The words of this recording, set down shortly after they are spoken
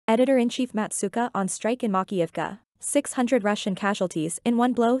Editor-in-Chief Matsuka on strike in Makiivka. 600 Russian casualties in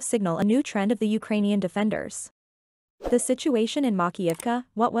one blow signal a new trend of the Ukrainian defenders. The situation in Makiivka,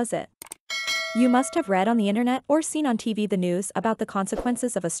 what was it? You must have read on the internet or seen on TV the news about the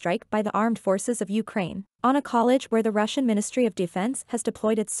consequences of a strike by the armed forces of Ukraine on a college where the Russian Ministry of Defense has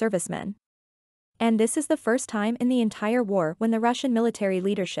deployed its servicemen. And this is the first time in the entire war when the Russian military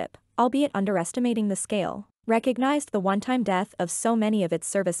leadership, albeit underestimating the scale, recognized the one-time death of so many of its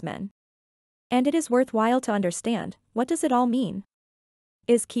servicemen. And it is worthwhile to understand, what does it all mean?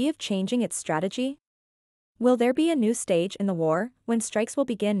 Is Kyiv changing its strategy? Will there be a new stage in the war, when strikes will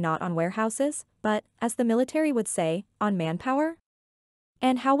begin not on warehouses, but, as the military would say, on manpower?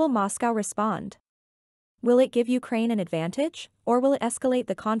 And how will Moscow respond? Will it give Ukraine an advantage, or will it escalate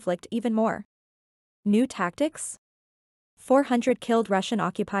the conflict even more? New tactics? 400 killed Russian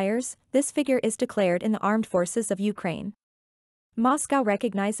occupiers, this figure is declared in the armed forces of Ukraine. Moscow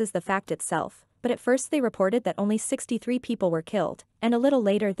recognizes the fact itself, but at first they reported that only 63 people were killed, and a little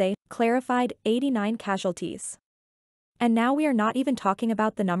later they clarified 89 casualties. And now we are not even talking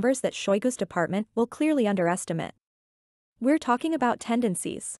about the numbers that Shoigu's department will clearly underestimate. We're talking about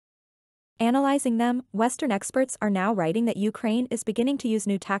tendencies. Analyzing them, Western experts are now writing that Ukraine is beginning to use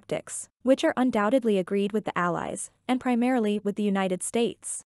new tactics, which are undoubtedly agreed with the Allies, and primarily with the United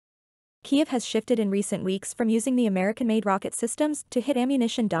States. Kyiv has shifted in recent weeks from using the American-made rocket systems to hit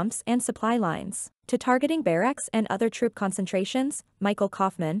ammunition dumps and supply lines, to targeting barracks and other troop concentrations. Michael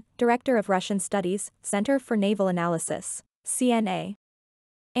Kaufman, director of Russian Studies, Center for Naval Analysis, CNA.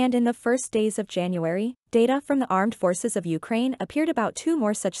 And in the first days of January, data from the armed forces of Ukraine appeared about 2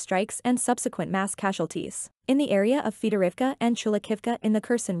 more such strikes and subsequent mass casualties, in the area of Fedorivka and Chulakivka in the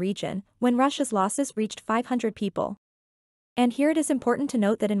Kherson region, when Russia's losses reached 500 people. And here it is important to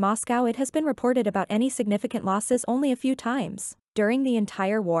note that in Moscow it has been reported about any significant losses only a few times, during the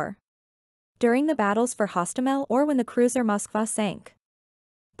entire war. During the battles for Hostomel or when the cruiser Moskva sank.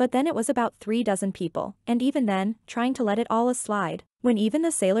 But then it was about 36 people, and even then, trying to let it all slide, when even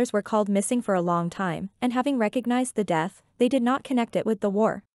the sailors were called missing for a long time, and having recognized the death, they did not connect it with the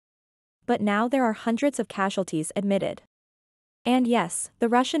war. But now there are hundreds of casualties admitted. And yes, the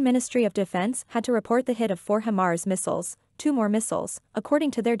Russian Ministry of Defense had to report the hit of 4 HIMARS missiles. 2 more missiles, according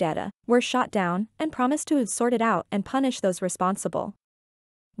to their data, were shot down, and promised to sort it out and punish those responsible.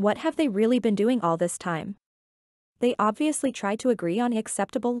 What have they really been doing all this time? They obviously try to agree on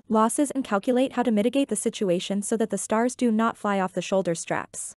acceptable losses and calculate how to mitigate the situation so that the stars do not fly off the shoulder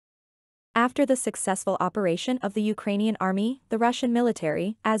straps. After the successful operation of the Ukrainian army, the Russian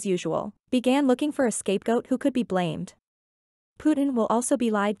military, as usual, began looking for a scapegoat who could be blamed. Putin will also be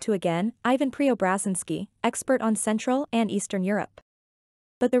lied to again, Ivan Preobrazhensky, expert on Central and Eastern Europe.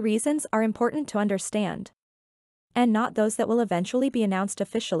 But the reasons are important to understand. And not those that will eventually be announced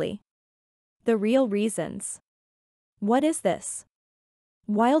officially. The real reasons. What is this?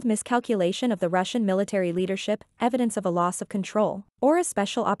 Wild miscalculation of the Russian military leadership, evidence of a loss of control, or a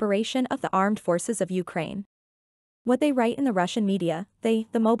special operation of the armed forces of Ukraine? What they write in the Russian media, the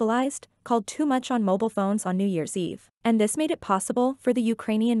mobilized, called too much on mobile phones on New Year's Eve, and this made it possible for the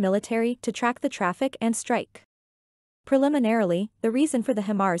Ukrainian military to track the traffic and strike. Preliminarily, the reason for the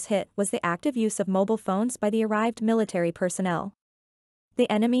HIMARS hit was the active use of mobile phones by the arrived military personnel. The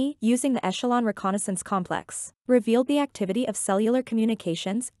enemy, using the Echelon Reconnaissance Complex, revealed the activity of cellular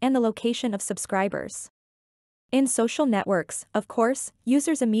communications and the location of subscribers. In social networks, of course,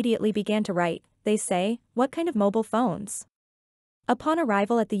 users immediately began to write, they say, what kind of mobile phones? Upon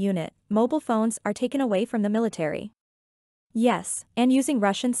arrival at the unit, mobile phones are taken away from the military. Yes, and using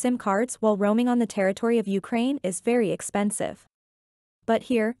Russian SIM cards while roaming on the territory of Ukraine is very expensive. But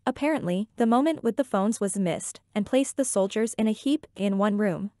here, apparently, the moment with the phones was missed, and placed the soldiers in a heap in one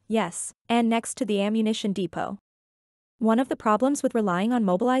room, yes, and next to the ammunition depot. One of the problems with relying on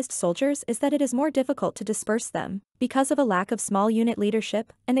mobilized soldiers is that it is more difficult to disperse them, because of a lack of small unit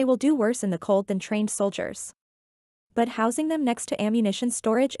leadership, and they will do worse in the cold than trained soldiers. But housing them next to ammunition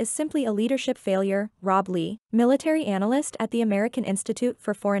storage is simply a leadership failure. Rob Lee, military analyst at the American Institute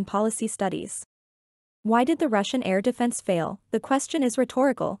for Foreign Policy Studies. Why did the Russian air defense fail? The question is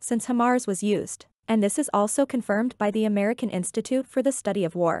rhetorical since HIMARS was used, and this is also confirmed by the American Institute for the Study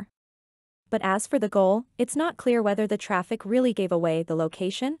of War. But as for the goal, it's not clear whether the traffic really gave away the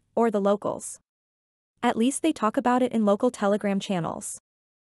location, or the locals. At least they talk about it in local telegram channels.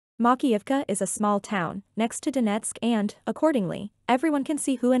 Makiivka is a small town, next to Donetsk and, accordingly, everyone can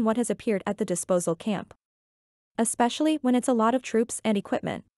see who and what has appeared at the disposal camp. Especially when it's a lot of troops and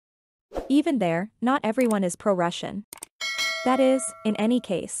equipment. Even there, not everyone is pro-Russian. That is, in any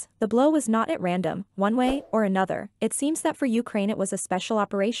case, the blow was not at random, one way or another. It seems that for Ukraine it was a special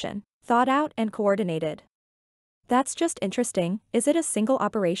operation, thought out and coordinated. That's just interesting. Is it a single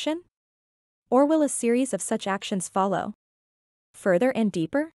operation? Or will a series of such actions follow? Further and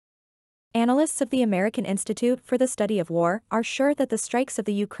deeper? Analysts of the American Institute for the Study of War are sure that the strikes of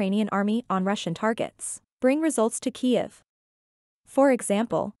the Ukrainian army on Russian targets bring results to Kyiv. For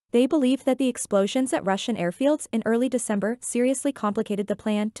example, they believe that the explosions at Russian airfields in early December seriously complicated the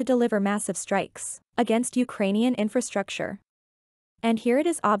plan to deliver massive strikes against Ukrainian infrastructure. And here it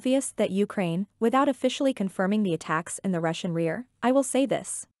is obvious that Ukraine, without officially confirming the attacks in the Russian rear, I will say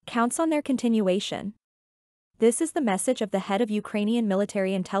this, counts on their continuation. This is the message of the head of Ukrainian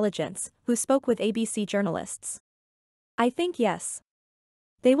military intelligence, who spoke with ABC journalists. I think yes.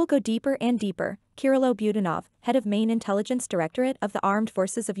 They will go deeper and deeper, Kirilo Budanov, head of main intelligence directorate of the Armed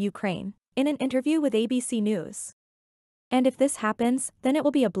Forces of Ukraine, in an interview with ABC News. And if this happens, then it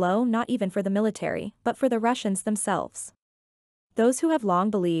will be a blow not even for the military, but for the Russians themselves. Those who have long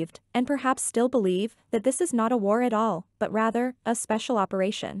believed, and perhaps still believe, that this is not a war at all, but rather, a special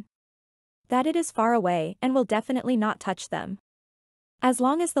operation. That it is far away and will definitely not touch them. As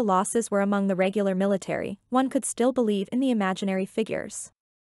long as the losses were among the regular military, one could still believe in the imaginary figures.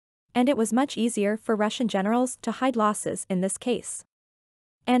 And it was much easier for Russian generals to hide losses in this case.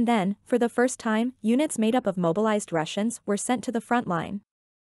 And then, for the first time, units made up of mobilized Russians were sent to the front line.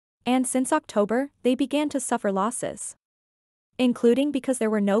 And since October, they began to suffer losses. Including because there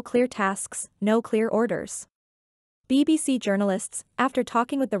were no clear tasks, no clear orders. BBC journalists, after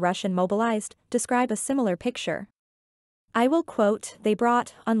talking with the Russian mobilized, describe a similar picture. I will quote, "They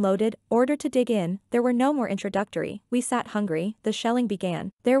brought, unloaded, ordered to dig in, there were no more introductory, we sat hungry, the shelling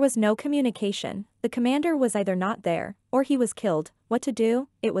began, there was no communication, the commander was either not there, or he was killed, what to do,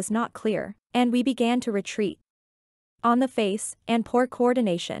 it was not clear, and we began to retreat." On the face, and poor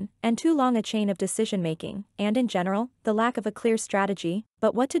coordination, and too long a chain of decision-making, and in general, the lack of a clear strategy,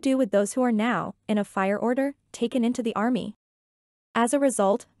 but what to do with those who are now, in a fire order, taken into the army. As a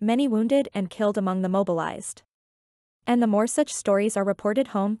result, many wounded and killed among the mobilized. And the more such stories are reported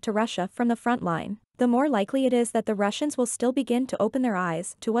home to Russia from the front line, the more likely it is that the Russians will still begin to open their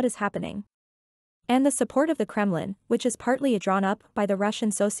eyes to what is happening. And the support of the Kremlin, which is partly drawn up by the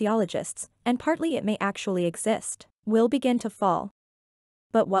Russian sociologists, and partly it may actually exist, will begin to fall.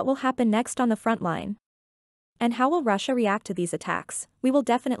 But what will happen next on the front line? And how will Russia react to these attacks? We will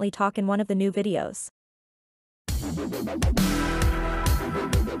definitely talk in one of the new videos.